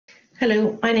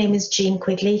Hello, my name is Jean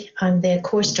Quigley. I'm the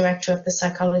course director of the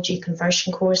Psychology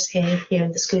Conversion course here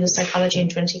in the School of Psychology in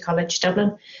Trinity College,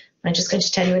 Dublin. I'm just going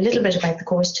to tell you a little bit about the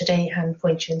course today and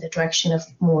point you in the direction of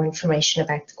more information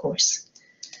about the course.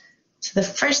 So the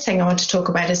first thing I want to talk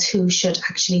about is who should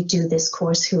actually do this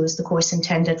course, who is the course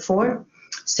intended for.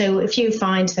 So if you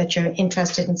find that you're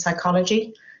interested in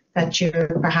psychology, that you're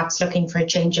perhaps looking for a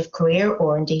change of career,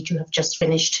 or indeed you have just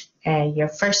finished your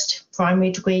first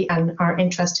primary degree and are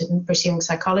interested in pursuing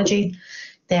psychology,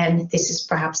 then this is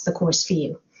perhaps the course for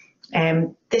you.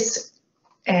 This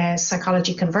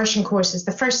psychology conversion course is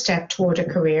the first step toward a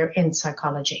career in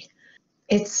psychology.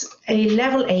 It's a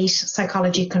level 8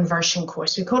 psychology conversion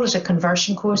course. We call it a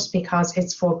conversion course because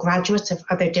it's for graduates of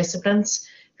other disciplines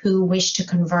who wish to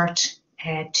convert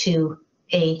to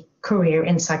a career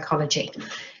in psychology.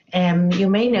 You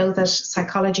may know that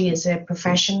psychology is a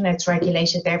profession. It's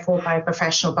regulated, therefore, by a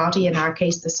professional body, in our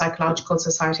case, the Psychological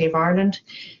Society of Ireland,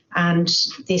 and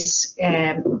this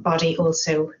body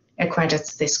also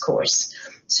accredits this course.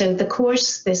 So the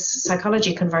course, this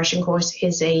psychology conversion course,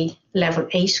 is a level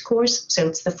 8 course, so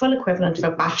it's the full equivalent of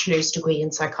a bachelor's degree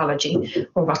in psychology,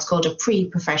 or what's called a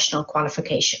pre-professional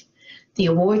qualification. The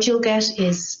award you'll get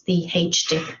is the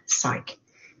H.Dip Psych.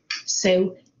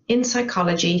 So in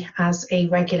psychology, as a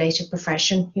regulated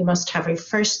profession, you must have a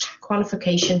first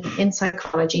qualification in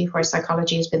psychology, where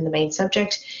psychology has been the main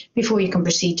subject, before you can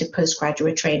proceed to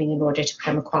postgraduate training in order to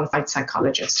become a qualified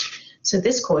psychologist. So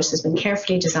this course has been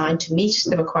carefully designed to meet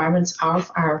the requirements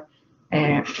of our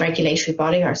regulatory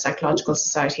body, our Psychological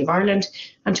Society of Ireland,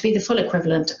 and to be the full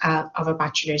equivalent of a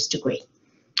bachelor's degree.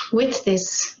 With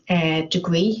this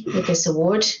degree, with this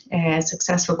award,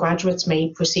 successful graduates may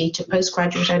proceed to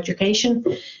postgraduate education,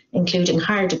 including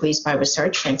higher degrees by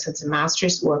research, for instance, a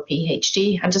master's or a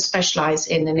PhD, and to specialise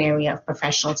in an area of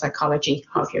professional psychology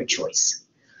of your choice.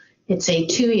 It's a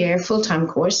 2-year full-time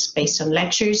course based on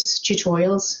lectures,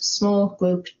 tutorials, small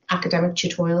group academic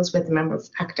tutorials with a member of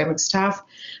academic staff,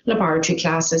 laboratory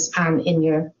classes, and in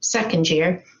your second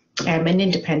year, an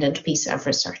independent piece of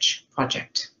research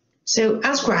project. So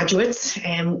as graduates,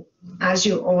 as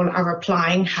you all are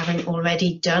applying, having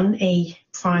already done a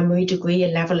primary degree, a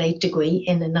level 8 degree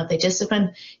in another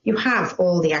discipline, you have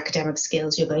all the academic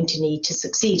skills you're going to need to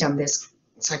succeed on this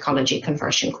psychology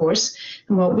conversion course.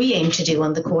 And what we aim to do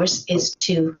on the course is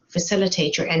to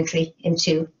facilitate your entry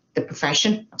into the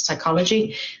profession of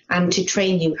psychology and to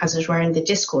train you, as it were, in the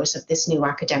discourse of this new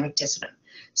academic discipline.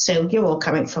 So you're all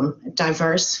coming from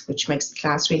diverse, which makes the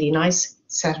class really nice,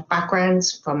 set of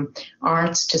backgrounds, from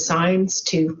arts to science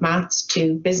to maths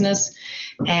to business,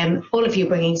 all of you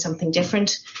bringing something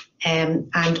different, and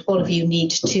all of you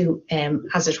need to,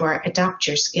 as it were, adapt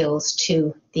your skills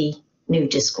to the new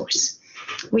discourse.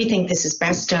 We think this is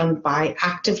best done by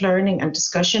active learning and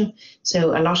discussion.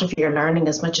 So a lot of your learning,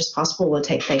 as much as possible, will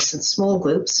take place in small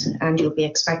groups, and you'll be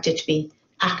expected to be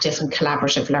active and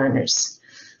collaborative learners.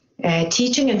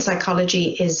 Teaching in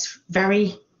psychology is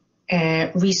very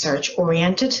research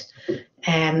oriented.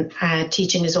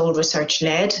 Teaching is all research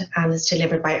led and is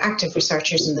delivered by active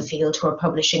researchers in the field who are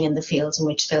publishing in the fields in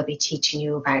which they'll be teaching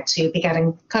you about. So you'll be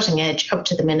getting cutting edge, up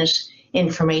to the minute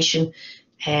information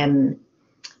in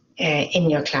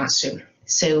your classroom.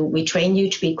 So we train you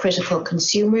to be critical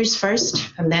consumers first,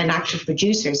 and then active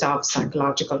producers of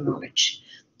psychological knowledge.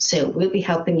 So we'll be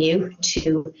helping you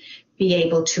to be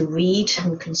able to read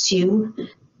and consume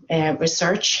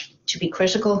research, to be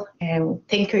critical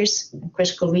thinkers,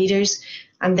 critical readers,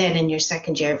 and then in your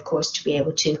second year, of course, to be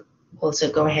able to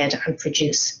also go ahead and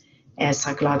produce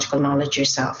psychological knowledge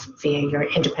yourself via your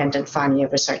independent final year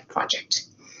research project.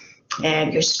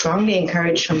 You're strongly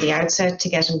encouraged from the outset to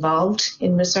get involved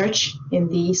in research in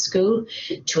the school,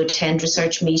 to attend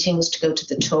research meetings, to go to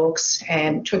the talks,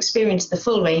 and to experience the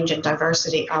full range and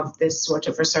diversity of this sort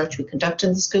of research we conduct in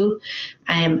the school,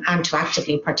 and to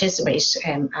actively participate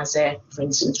as a, for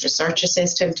instance, research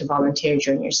assistant, to volunteer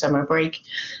during your summer break,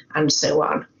 and so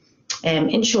on.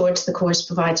 In short, the course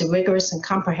provides a rigorous and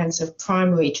comprehensive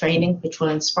primary training which will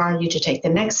inspire you to take the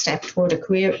next step toward a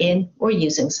career in or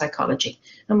using psychology.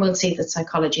 And we'll see that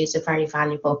psychology is a very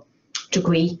valuable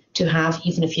degree to have,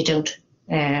 even if you don't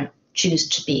choose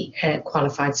to be a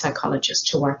qualified psychologist,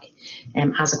 to work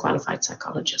as a qualified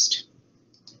psychologist.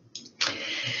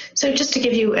 So just to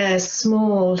give you a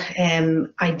small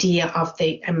idea of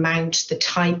the amount, the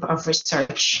type of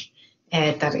research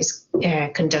that is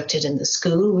conducted in the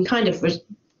school. We kind of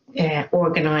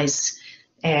organise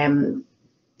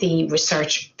the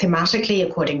research thematically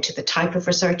according to the type of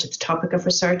research, the topic of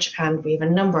research, and we have a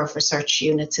number of research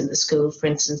units in the school. For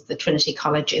instance, the Trinity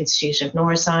College Institute of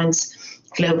Neuroscience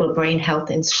Global Brain Health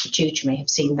Institute. You may have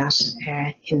seen that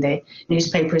in the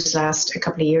newspapers a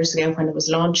couple of years ago when it was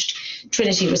launched.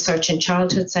 Trinity Research and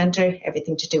Childhood Centre,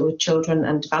 everything to do with children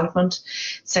and development.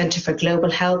 Centre for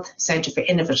Global Health, Centre for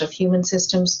Innovative Human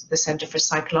Systems, the Centre for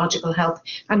Psychological Health,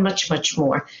 and much, much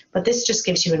more. But this just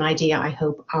gives you an idea, I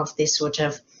hope, of this sort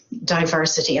of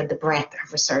diversity and the breadth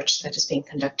of research that is being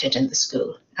conducted in the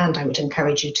school. And I would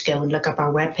encourage you to go and look up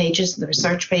our web pages, the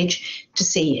research page, to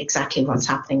see exactly what's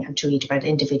happening and to read about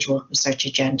individual research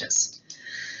agendas.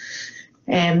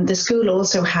 The school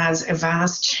also has a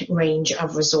vast range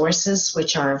of resources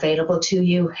which are available to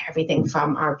you, everything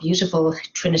from our beautiful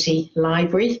Trinity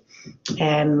Library,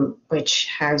 which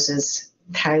houses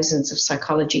thousands of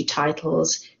psychology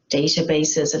titles,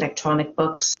 databases, electronic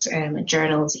books,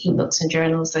 journals, ebooks and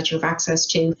journals that you have access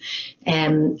to.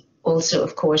 Also,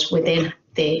 of course, within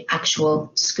the actual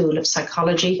School of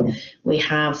Psychology, we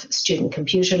have student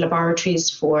computer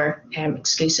laboratories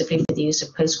exclusively for the use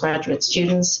of postgraduate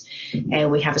students.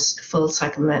 We have a full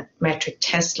psychometric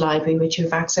test library which you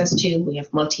have access to. We have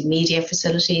multimedia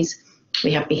facilities.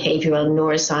 We have behavioural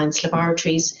neuroscience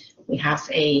laboratories. We have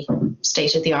a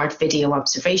state-of-the-art video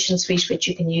observation suite which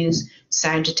you can use,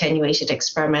 sound attenuated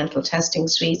experimental testing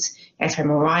suites,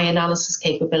 fMRI analysis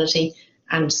capability,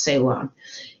 and so on.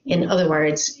 In other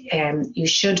words, you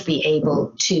should be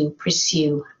able to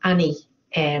pursue any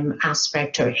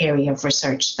aspect or area of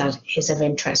research that is of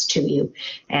interest to you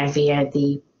via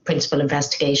the principal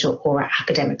investigator or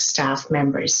academic staff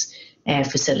members'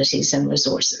 facilities and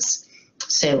resources.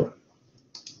 So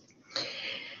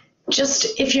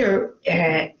just if you're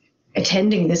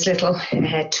attending this little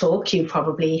talk, you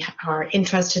probably are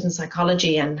interested in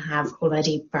psychology and have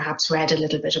already perhaps read a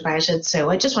little bit about it. So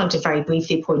I just want to very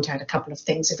briefly point out a couple of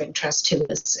things of interest to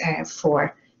us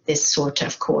for this sort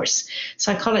of course.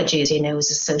 Psychology, as you know,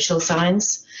 is a social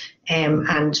science,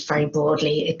 and very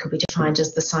broadly it could be defined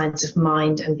as the science of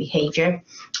mind and behaviour,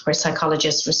 where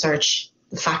psychologists research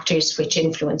the factors which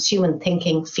influence human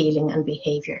thinking, feeling and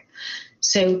behaviour.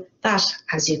 So that,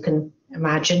 as you can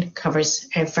imagine, covers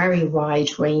a very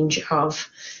wide range of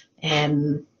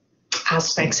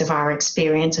aspects of our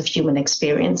experience, of human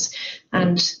experience.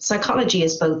 And psychology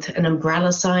is both an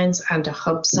umbrella science and a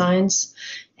hub science.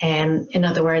 In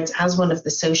other words, as one of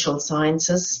the social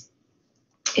sciences,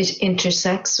 it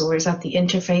intersects or is at the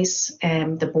interface,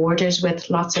 the borders with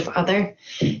lots of other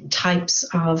types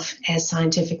of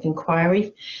scientific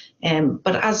inquiry.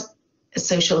 But as a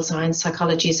social science,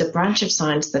 psychology is a branch of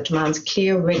science that demands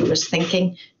clear, rigorous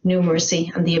thinking,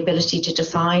 numeracy, and the ability to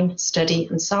define, study,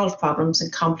 and solve problems in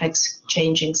complex,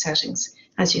 changing settings.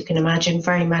 As you can imagine,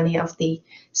 very many of the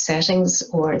settings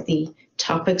or the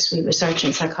topics we research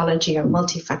in psychology are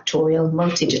multifactorial,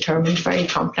 multi-determined, very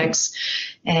complex,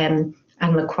 and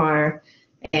require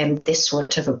this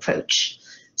sort of approach.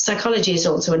 Psychology is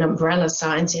also an umbrella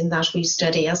science in that we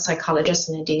study, as psychologists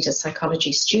and indeed as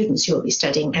psychology students, you'll be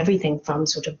studying everything from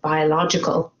sort of the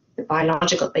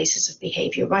biological basis of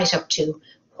behaviour right up to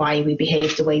why we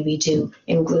behave the way we do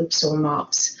in groups or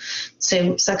mobs.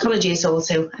 So psychology is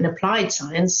also an applied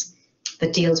science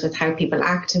that deals with how people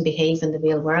act and behave in the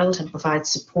real world and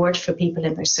provides support for people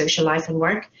in their social life and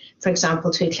work, for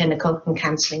example, through clinical and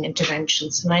counselling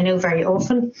interventions. And I know very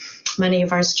often many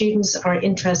of our students are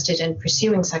interested in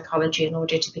pursuing psychology in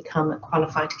order to become a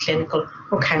qualified clinical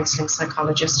or counselling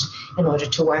psychologist in order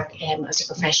to work as a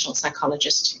professional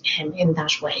psychologist in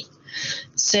that way.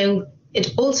 So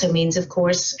it also means, of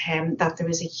course, that there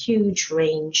is a huge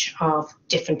range of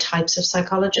different types of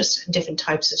psychologists and different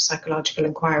types of psychological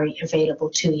inquiry available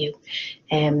to you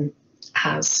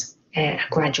as a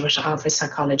graduate of a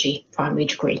psychology primary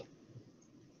degree.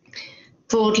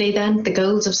 Broadly then, the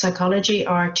goals of psychology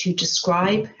are to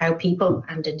describe how people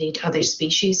and indeed other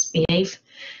species behave,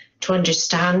 to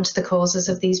understand the causes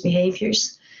of these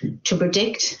behaviours, to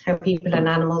predict how people and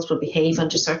animals will behave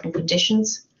under certain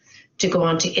conditions, to go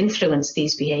on to influence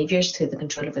these behaviours through the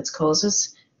control of its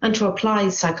causes, and to apply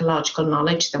psychological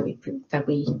knowledge that we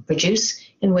produce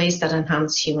in ways that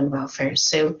enhance human welfare.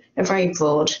 So a very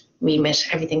broad remit,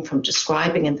 everything from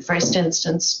describing in the first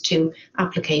instance to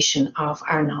application of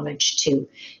our knowledge to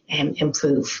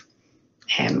improve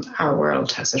our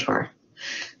world, as it were.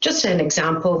 Just an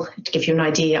example to give you an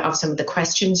idea of some of the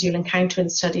questions you'll encounter in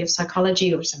the study of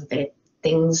psychology, or some of the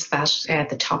things that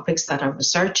the topics that are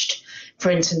researched. For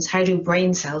instance, how do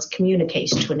brain cells communicate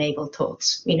to enable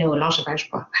thoughts? We know a lot about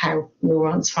how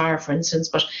neurons fire, for instance,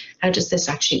 but how does this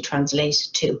actually translate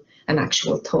to an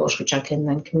actual thought which I can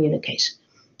then communicate?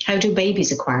 How do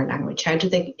babies acquire language? How do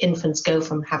the infants go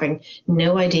from having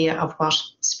no idea of what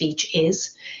speech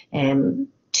is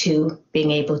to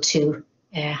being able to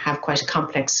have quite a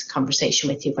complex conversation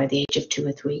with you by the age of 2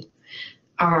 or 3.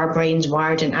 Are our brains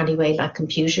wired in any way like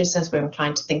computers, as we're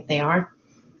inclined to think they are?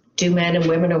 Do men and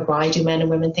women, or why do men and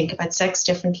women think about sex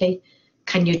differently?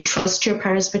 Can you trust your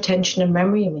powers of attention and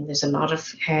memory? I mean, there's a lot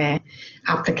of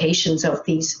applications of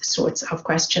these sorts of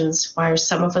questions. Why are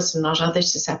some of us and not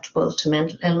others susceptible to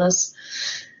mental illness?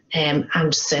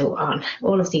 And so on.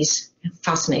 All of these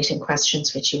fascinating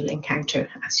questions which you'll encounter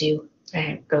as you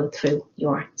go through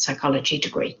your psychology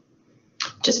degree.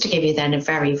 Just to give you then a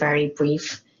very, very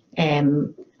brief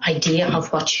idea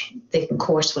of what the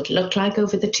course would look like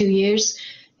over the 2 years.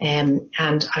 And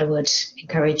I would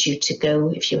encourage you to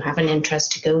go, if you have an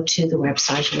interest, to go to the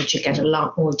website in which you get a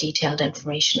lot more detailed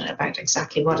information about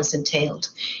exactly what is entailed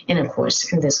in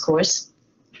this course.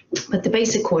 But the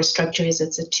basic course structure is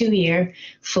it's a 2-year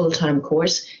full-time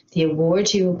course. The award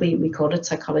we call it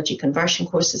Psychology Conversion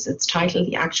Course, is its title.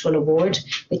 The actual award,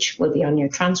 which will be on your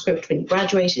transcript when you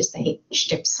graduate, is the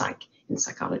H.Dip Psych in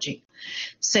Psychology.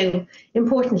 So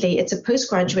importantly, it's a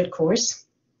postgraduate course.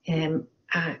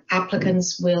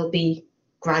 Applicants will be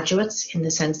graduates in the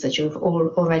sense that you've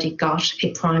already got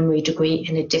a primary degree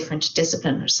in a different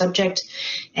discipline or subject,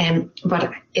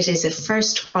 but it is a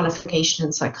first qualification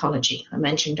in psychology. I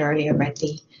mentioned earlier about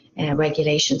the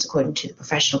regulations according to the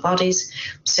professional bodies,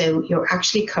 so you're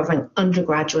actually covering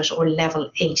undergraduate or level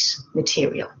 8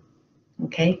 material.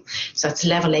 Okay, so that's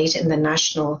level 8 in the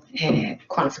national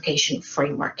qualification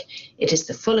framework. It is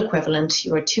the full equivalent.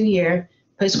 Your 2-year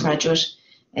postgraduate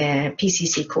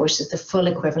PCC course is the full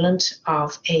equivalent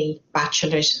of a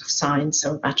Bachelor's of Science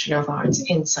or Bachelor of Arts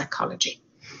in Psychology.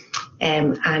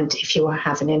 And if you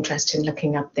have an interest in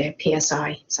looking up the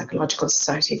PSI, Psychological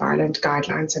Society of Ireland,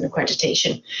 guidelines and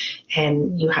accreditation,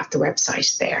 you have the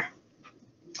website there.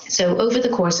 So over the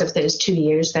course of those 2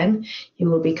 years then, you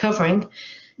will be covering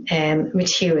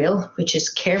material which is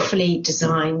carefully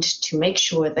designed to make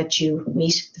sure that you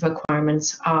meet the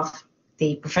requirements of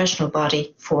the professional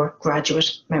body for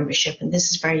graduate membership. And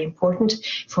this is very important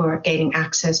for gaining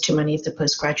access to many of the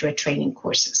postgraduate training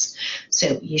courses.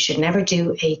 So you should never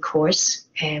do a course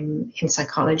in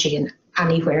psychology in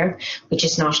anywhere which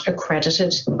is not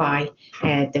accredited by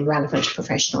the relevant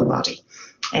professional body.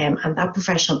 And that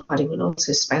professional body will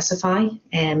also specify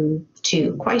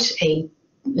to quite a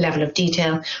level of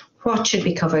detail what should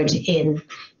be covered in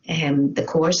the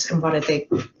course and what are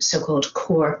the so-called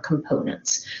core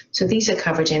components. So these are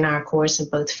covered in our course in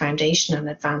both foundation and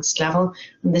advanced level.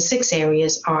 And the 6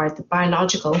 areas are the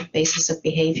biological basis of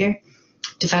behaviour,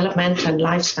 developmental and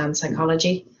lifespan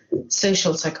psychology,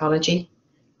 social psychology,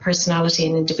 personality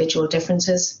and individual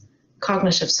differences,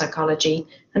 cognitive psychology,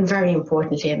 and very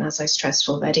importantly, and as I stressed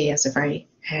already, as a very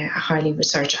highly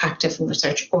research active and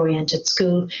research oriented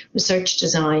school, research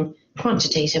design,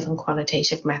 quantitative and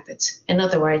qualitative methods. In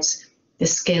other words, the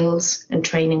skills and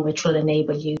training which will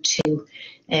enable you to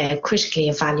critically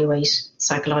evaluate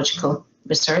psychological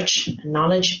research and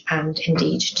knowledge, and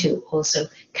indeed to also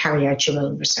carry out your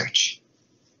own research.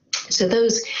 So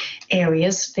those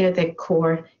areas, they're the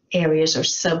core areas or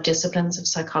sub-disciplines of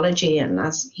psychology, and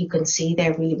as you can see,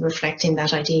 they're really reflecting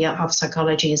that idea of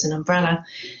psychology as an umbrella.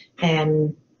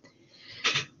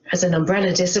 As an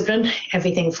umbrella discipline,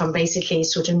 everything from basically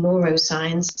sort of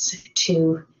neuroscience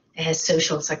to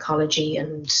social psychology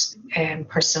and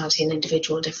personality and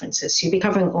individual differences. So you'll be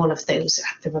covering all of those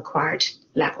at the required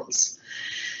levels.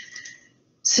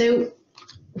 So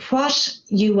what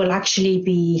you will actually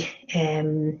be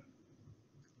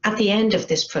at the end of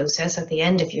this process, at the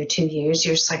end of your 2 years,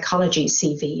 your psychology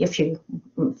CV, if you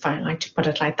like to put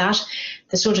it like that,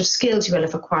 the sort of skills you will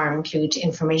have acquired include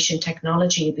information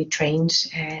technology. You'll be trained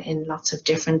in lots of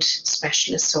different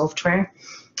specialist software.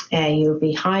 You'll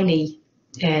be highly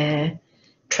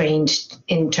trained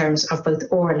in terms of both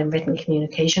oral and written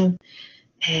communication,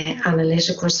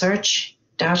 analytic research,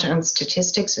 data and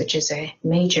statistics, which is a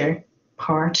major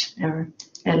part or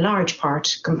a large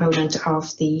part component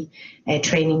of the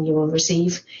training you will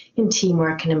receive, in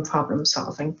teamwork and in problem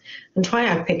solving. And why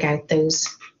I pick out those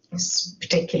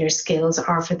particular skills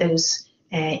are for those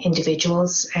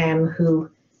individuals who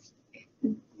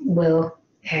will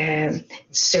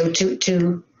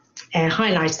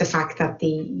highlight the fact that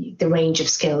the range of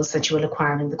skills that you will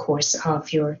acquire in the course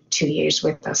of your 2 years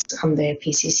with us on the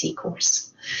PCC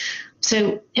course.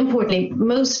 So importantly,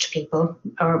 most people,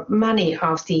 or many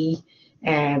of the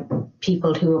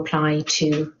people who apply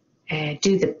to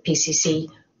do the PCC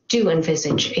do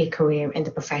envisage a career in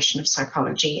the profession of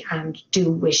psychology and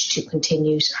do wish to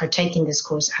continue or taking this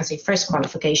course as a first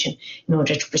qualification in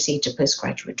order to proceed to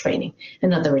postgraduate training.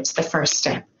 In other words, the first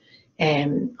step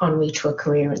en route to a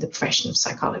career in the profession of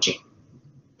psychology.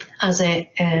 As a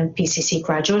PCC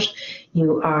graduate,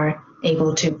 you are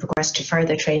able to progress to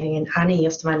further training in any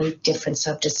of the many different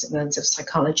subdisciplines of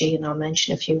psychology, and I'll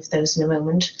mention a few of those in a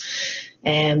moment.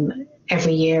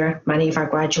 Every year, many of our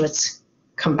graduates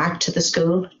come back to the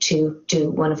school to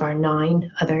do one of our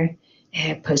 9 other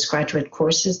postgraduate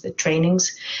courses, the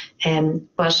trainings.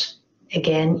 But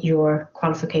again, your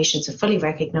qualifications are fully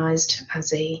recognised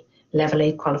as a level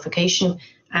 8 qualification,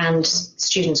 and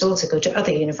students also go to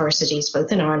other universities,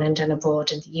 both in Ireland and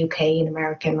abroad, in the UK, in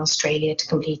America and Australia, to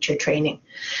complete your training.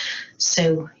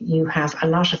 So you have a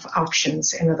lot of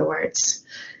options, in other words.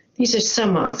 These are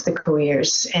some of the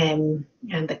careers and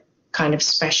the kind of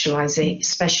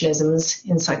specialisms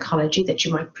in psychology that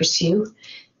you might pursue,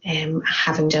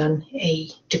 having done a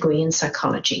degree in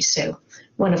psychology. So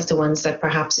one of the ones that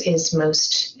perhaps is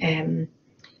most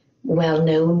well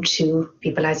known to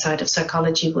people outside of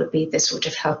psychology would be the sort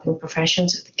of helping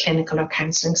professions, the clinical or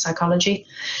counselling psychology.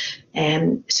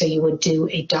 So you would do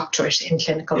a doctorate in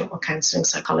clinical or counselling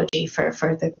psychology for a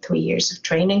further 3 years of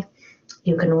training.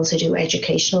 You can also do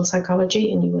educational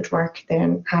psychology, and you would work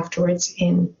then afterwards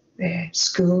in the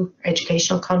school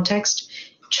educational context.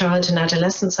 Child and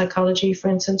adolescent psychology, for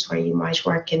instance, where you might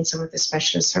work in some of the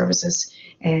specialist services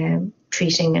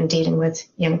treating and dealing with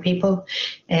young people.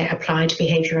 Applied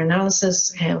behaviour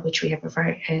analysis, which we have a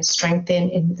very strength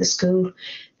in the school,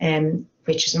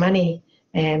 which is many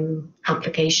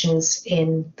applications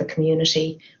in the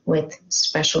community with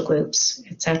special groups,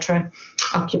 etc.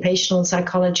 Occupational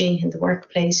psychology in the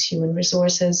workplace, human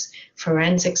resources,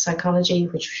 forensic psychology,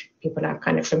 which people are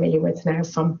kind of familiar with now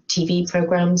from TV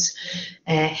programs,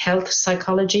 health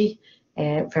psychology,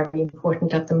 very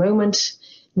important at the moment,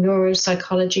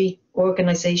 neuropsychology,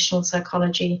 organizational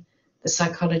psychology, the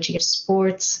psychology of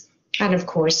sports, and of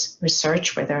course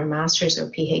research, whether a master's or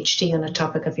PhD on a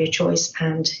topic of your choice,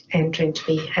 and entering to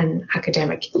be an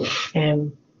academic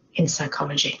in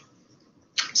psychology.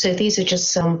 So these are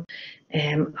just some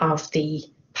of the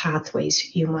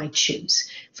pathways you might choose.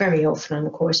 Very often on the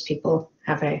course, people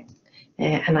have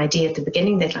an idea at the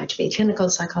beginning they'd like to be a clinical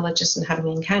psychologist, and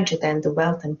having encountered then the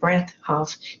wealth and breadth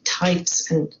of types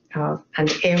and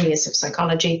areas of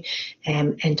psychology,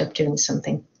 end up doing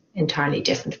something entirely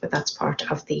different. But that's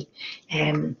part of the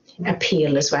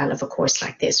appeal as well of a course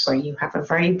like this, where you have a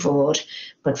very broad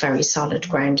but very solid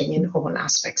grounding in all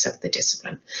aspects of the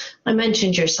discipline. I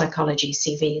mentioned your psychology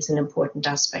CV is an important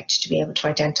aspect to be able to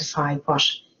identify what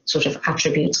sort of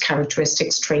attributes,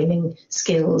 characteristics, training,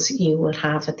 skills you will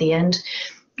have at the end.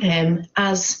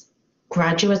 As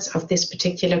graduates of this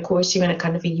particular course, you're in a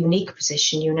kind of a unique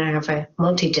position. You now have a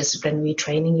multidisciplinary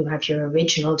training. You have your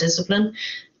original discipline,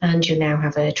 and you now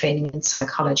have a training in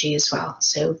psychology as well.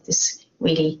 So this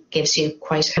really gives you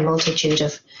quite a multitude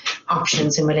of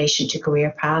options in relation to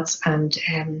career paths and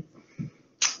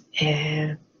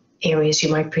areas you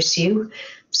might pursue.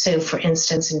 So, for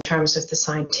instance, in terms of the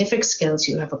scientific skills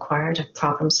you have acquired,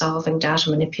 problem solving, data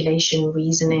manipulation,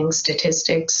 reasoning,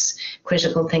 statistics,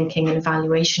 critical thinking and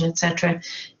evaluation, etc.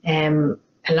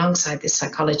 Alongside this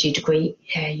psychology degree,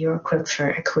 you're equipped for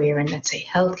a career in, let's say,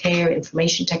 healthcare,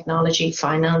 information technology,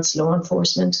 finance, law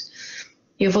enforcement.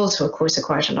 You've also, of course,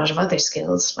 acquired a lot of other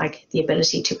skills, like the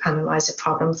ability to analyse a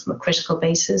problem from a critical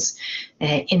basis,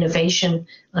 innovation,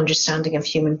 understanding of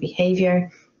human behaviour.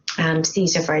 And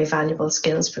these are very valuable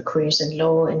skills for careers in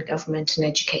law, in government and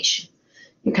education.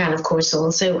 You can, of course,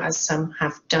 also, as some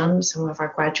have done, some of our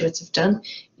graduates have done,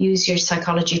 use your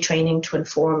psychology training to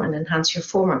inform and enhance your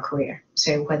former career.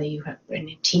 So whether you have been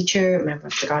a teacher, a member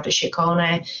of the Garda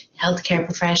Síochána, healthcare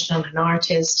professional, an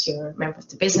artist, you're a member of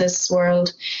the business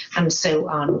world, and so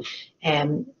on,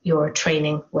 your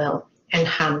training will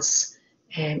enhance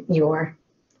your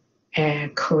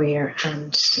career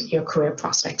and your career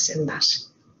prospects in that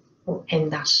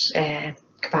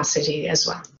capacity as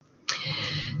well.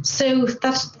 So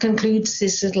that concludes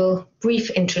this little brief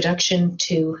introduction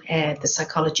to the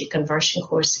psychology conversion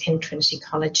course in Trinity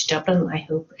College Dublin. I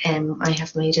hope I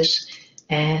have made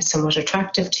it somewhat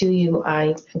attractive to you.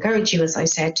 I encourage you, as I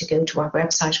said, to go to our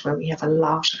website, where we have a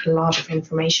lot of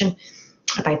information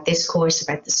about this course,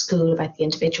 about the school, about the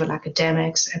individual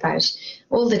academics, about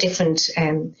all the different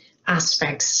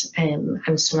aspects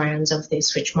and surrounds of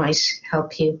this, which might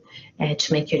help you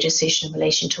to make your decision in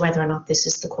relation to whether or not this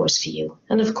is the course for you.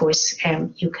 And of course,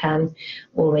 you can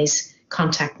always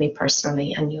contact me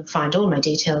personally, and you'll find all my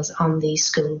details on the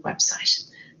school website.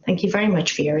 Thank you very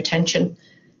much for your attention.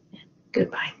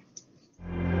 Goodbye.